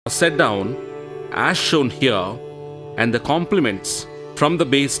are set down as shown here, and the complements from the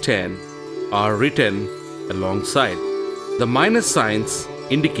base 10 are written alongside. The minus signs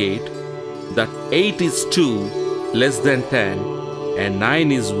indicate that 8 is 2 less than 10 and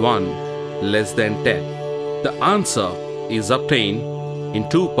 9 is 1 less than 10. The answer is obtained in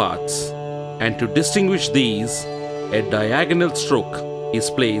two parts, and to distinguish these, a diagonal stroke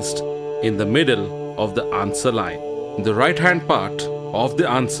is placed in the middle of the answer line. The right hand part of the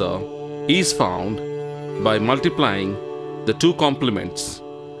answer is found by multiplying the two complements,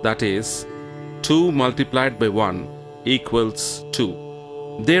 that is 2 multiplied by 1 equals 2.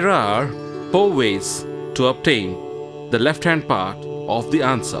 There are 4 ways to obtain the left hand part of the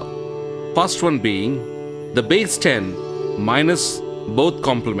answer. First one being the base 10 minus both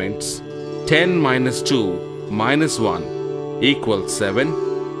complements, 10 minus 2 minus 1 equals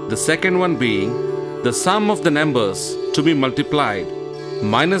 7. The second one being the sum of the numbers to be multiplied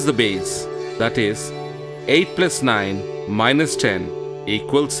minus the base, that is 8 plus 9 minus 10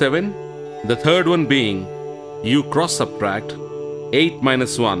 equals 7. The third one being you cross subtract 8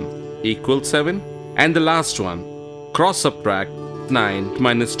 minus 1 equals 7. And the last one, cross subtract 9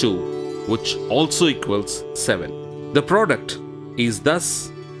 minus 2, which also equals 7. The product is thus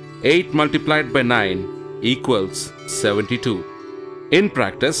 8 multiplied by 9 equals 72. In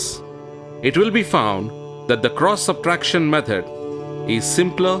practice, it will be found that the cross subtraction method is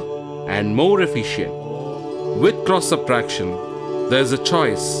simpler and more efficient. With cross subtraction, there is a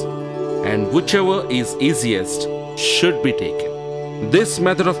choice, and whichever is easiest should be taken. This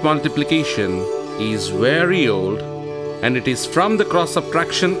method of multiplication is very old, and it is from the cross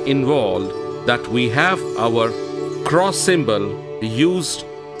subtraction involved that we have our cross symbol used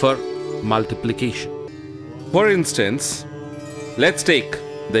for multiplication. For instance, let's take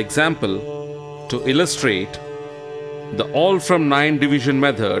the example to illustrate the all from 9 division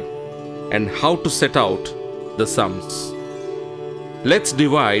method and how to set out the sums. Let's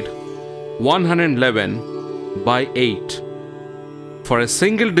divide 111 by 8. For a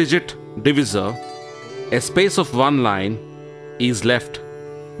single digit divisor, a space of 1 line is left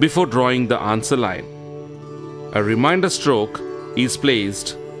before drawing the answer line. A reminder stroke is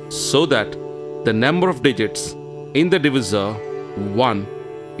placed so that the number of digits in the divisor 1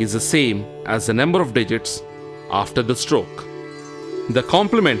 is the same as the number of digits after the stroke. The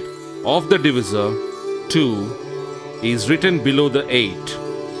complement of the divisor 2 is written below the 8.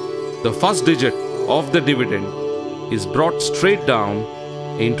 The first digit of the dividend is brought straight down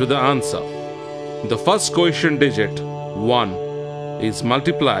into the answer. The first quotient digit 1 is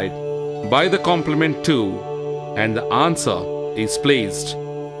multiplied by the complement 2, and the answer is placed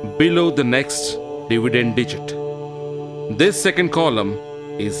below the next dividend digit. This second column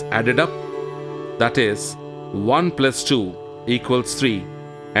is added up, that is 1 plus 2 equals 3,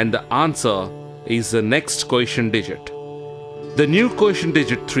 and the answer is the next quotient digit. The new quotient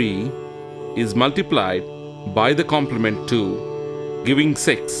digit 3 is multiplied by the complement 2, giving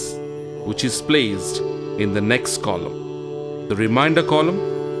 6, which is placed in the next column. The remainder column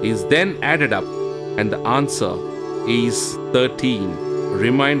is then added up, and the answer is 13,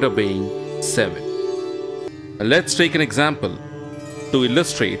 remainder being 7. Let's take an example to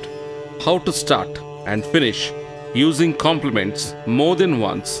illustrate how to start and finish using complements more than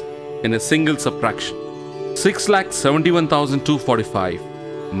once in a single subtraction. 6,71,245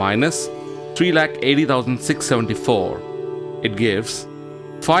 minus 3,80,674. It gives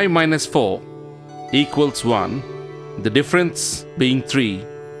 5 minus 4 equals 1, the difference being 3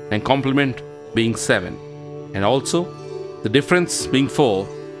 and complement being 7, and also the difference being 4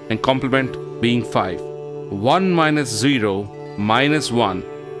 and complement being 5. 1 minus 0 minus 1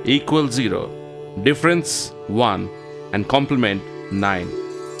 equals 0, difference 1 and complement 9.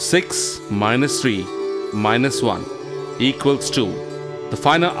 6 minus 3 minus 1 equals 2. The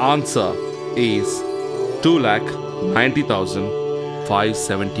final answer is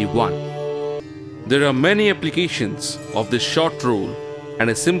 2,90,571. There are many applications of this short rule, and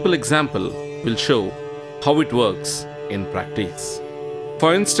a simple example will show how it works in practice.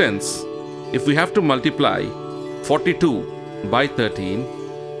 For instance, if we have to multiply 42 by 13,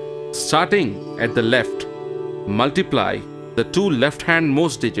 starting at the left, multiply the two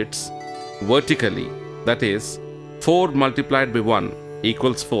left-handmost digits vertically, that is 4 multiplied by 1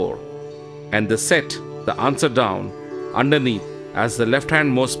 equals 4, and set the answer down underneath as the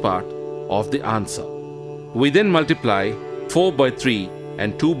left-handmost part of the answer. We then multiply 4 by 3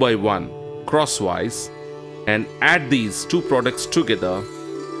 and 2 by 1 crosswise and add these two products together,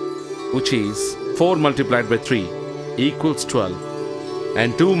 which is 4 multiplied by 3 equals 12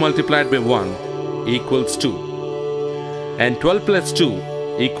 and 2 multiplied by 1 equals 2, and 12 plus 2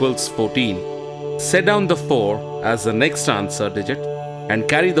 equals 14. Set down the 4 as the next answer digit and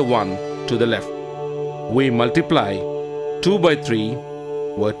carry the 1 to the left. We multiply 2 by 3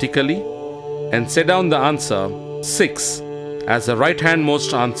 vertically and set down the answer 6 as the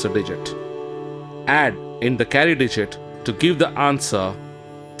right-handmost answer digit. Add in the carry digit to give the answer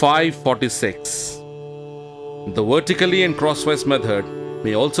 546. The vertically and crosswise method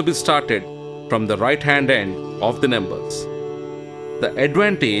may also be started from the right-hand end of the numbers. The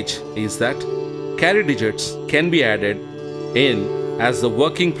advantage is that carry digits can be added in as the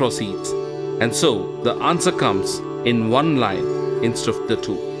working proceeds, and so the answer comes in one line instead of the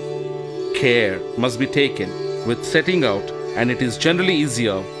two. Care must be taken with setting out, and it is generally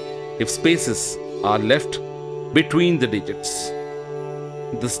easier if spaces are left between the digits.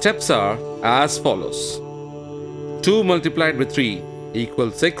 The steps are as follows. 2 multiplied with 3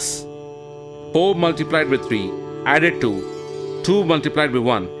 equals 6. 4 multiplied with 3 added to 2 multiplied by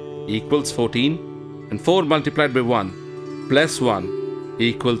 1 equals 14. And 4 multiplied by 1 plus 1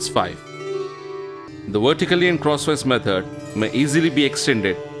 equals 5. The vertically and crosswise method may easily be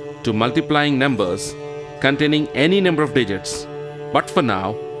extended to multiplying numbers containing any number of digits, but for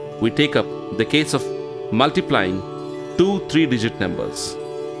now we take up the case of multiplying two 3-digit numbers.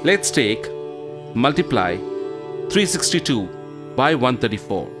 Let's take multiply 362 by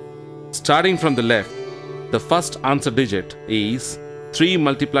 134. Starting from the left, the first answer digit is 3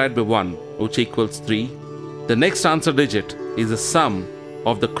 multiplied by 1, which equals 3. The next answer digit is the sum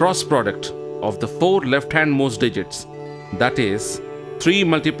of the cross product of the 4 left-handmost digits, that is 3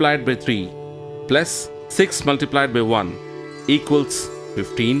 multiplied by 3 plus 6 multiplied by 1 equals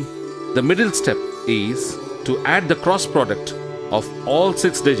 15. The middle step is to add the cross product of all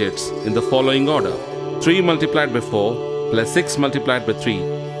 6 digits in the following order. 3 multiplied by 4 plus 6 multiplied by 3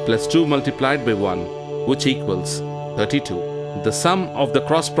 plus 2 multiplied by 1, which equals 32. The sum of the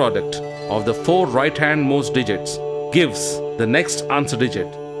cross product of the 4 right-handmost digits gives the next answer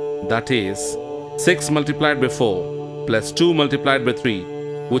digit, that is 6 multiplied by 4 plus 2 multiplied by 3,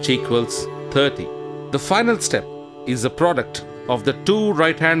 which equals 30. The final step is the product of the 2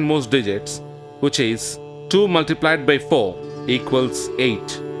 right-handmost digits, which is 2 multiplied by 4 equals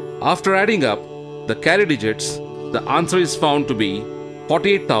 8. After adding up the carry digits, the answer is found to be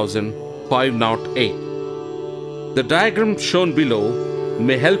 48,508. The diagram shown below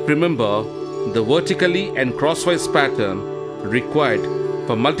may help remember the vertically and crosswise pattern required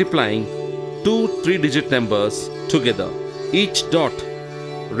for multiplying two 3-digit numbers together. Each dot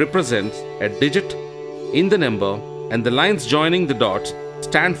represents a digit in the number, and the lines joining the dots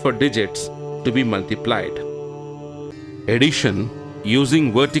stand for digits to be multiplied. Addition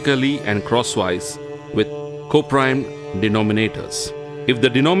using vertically and crosswise with co-prime denominators. If the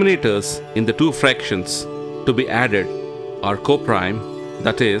denominators in the two fractions to be added are co-prime,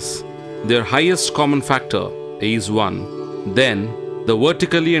 that is, their highest common factor is 1, then the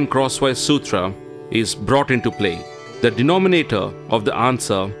vertically and crosswise sutra is brought into play. The denominator of the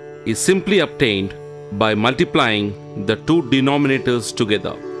answer is simply obtained by multiplying the two denominators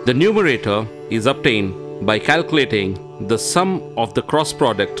together. The numerator is obtained by calculating the sum of the cross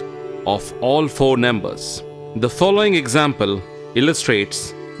product of all 4 numbers. The following example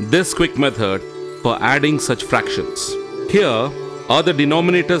illustrates this quick method for adding such fractions. Here, are the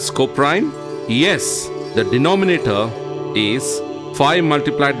denominators co-prime? Yes, the denominator is 5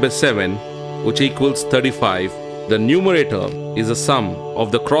 multiplied by 7, which equals 35. The numerator is the sum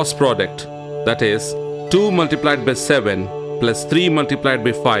of the cross product, that is 2 multiplied by 7 plus 3 multiplied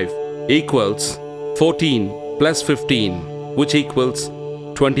by 5 equals 14 plus 15, which equals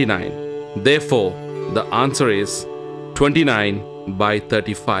 29. Therefore, the answer is 29 by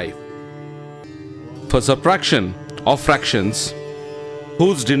 35. For subtraction of fractions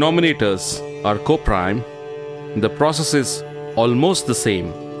whose denominators are co-prime, the process is almost the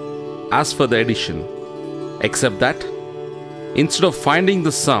same as for the addition, except that instead of finding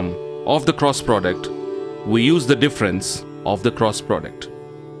the sum of the cross product, we use the difference of the cross product.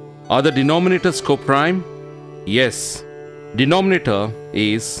 Are the denominators co-prime? Yes. Denominator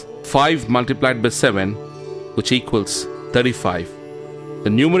is 5 multiplied by 7, which equals 35. The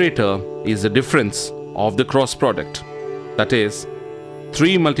numerator is the difference of the cross product, that is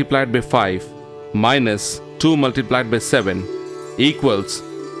 3 multiplied by 5 minus 2 multiplied by 7 equals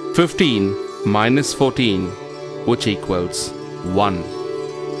 15 minus 14, which equals 1.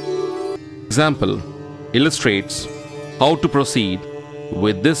 Example illustrates how to proceed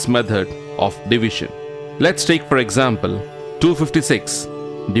with this method of division. Let's take for example 256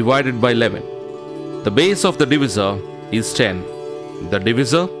 divided by 11. The base of the divisor is 10. The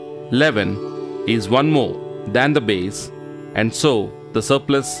divisor 11 is one more than the base, and so the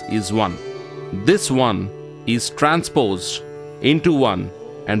surplus is 1. This 1 is transposed into 1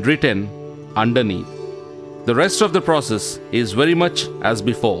 and written underneath. The rest of the process is very much as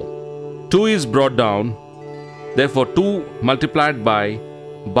before. 2 is brought down, therefore 2 multiplied by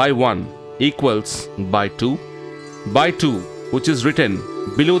 1 equals by 2. By 2, which is written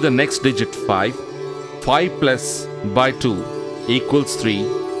below the next digit 5. 5 plus by 2 equals 3,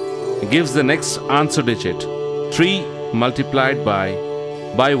 gives the next answer digit. 3 multiplied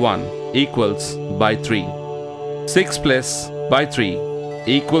by 1 equals by 3. 6 plus by 3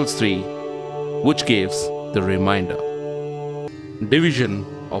 equals 3, which gives the remainder. Division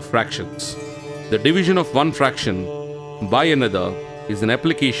of fractions. The division of one fraction by another is an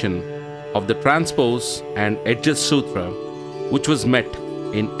application of the transpose and adjust sutra, which was met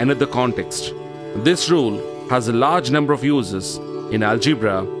in another context. This rule has a large number of uses in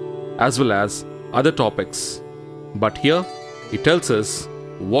algebra as well as other topics, but here it tells us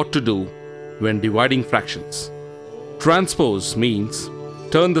what to do when dividing fractions. Transpose means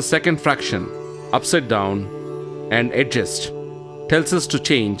turn the second fraction upside down, and adjust tells us to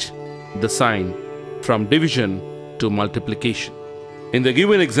change the sign from division to multiplication. In the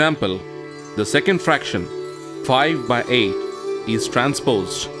given example, the second fraction 5 by 8 is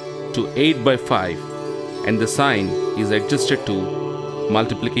transposed to 8 by 5 and the sign is adjusted to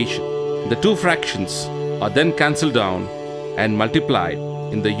multiplication. The two fractions are then cancelled down and multiplied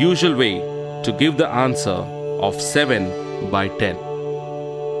in the usual way to give the answer of 7 by 10.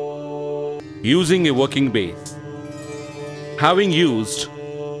 Using a working base. Having used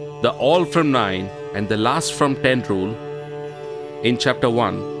the all from 9 and the last from 10 rule in chapter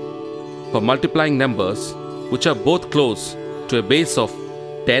 1 for multiplying numbers which are both close to a base of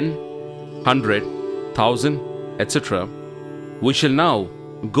 10, 100, 1000, etc., we shall now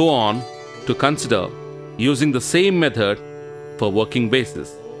go on to consider using the same method for working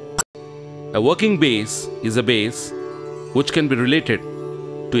bases. A working base is a base which can be related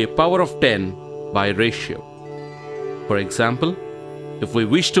to a power of 10 by ratio. For example, if we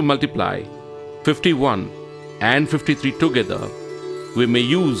wish to multiply 51 and 53 together, we may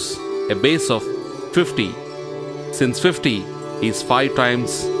use a base of 50, since 50 is 5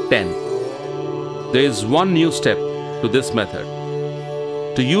 times 10. There is one new step to this method.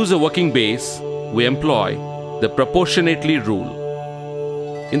 To use a working base, we employ the proportionately rule.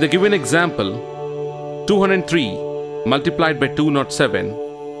 In the given example, 203 multiplied by 207,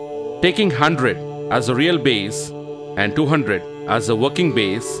 taking 100 as a real base and 200 as a working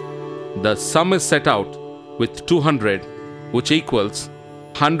base, the sum is set out with 200, which equals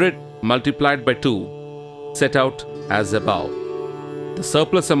 100 multiplied by 2, set out as above. The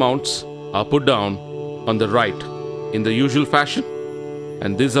surplus amounts are put down on the right in the usual fashion,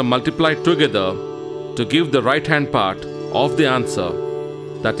 and these are multiplied together to give the right hand part of the answer,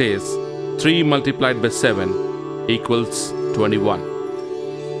 that is 3 multiplied by 7 equals 21.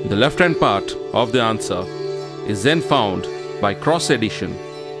 The left hand part of the answer is then found by cross addition,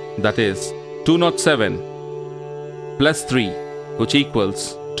 that is 207 plus 3, which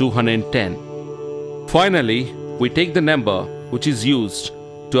equals 210. Finally, we take the number which is used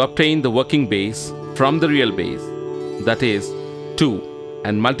to obtain the working base from the real base, that is 2,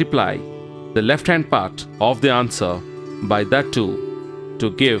 and multiply the left hand part of the answer by that 2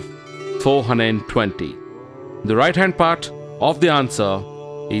 to give 420. The right hand part of the answer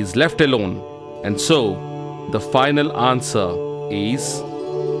is left alone, and so the final answer is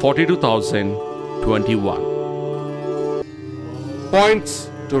 42,021. Points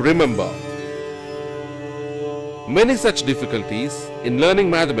to remember. Many such difficulties in learning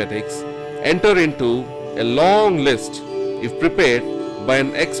mathematics enter into a long list if prepared by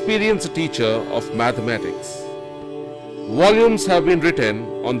an experienced teacher of mathematics. Volumes have been written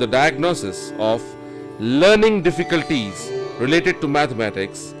on the diagnosis of learning difficulties related to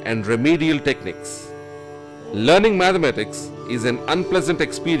mathematics and remedial techniques. Learning mathematics is an unpleasant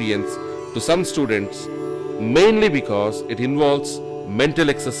experience to some students, mainly because it involves mental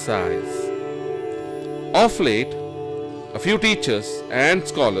exercise. Of late, a few teachers and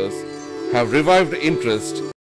scholars have revived interest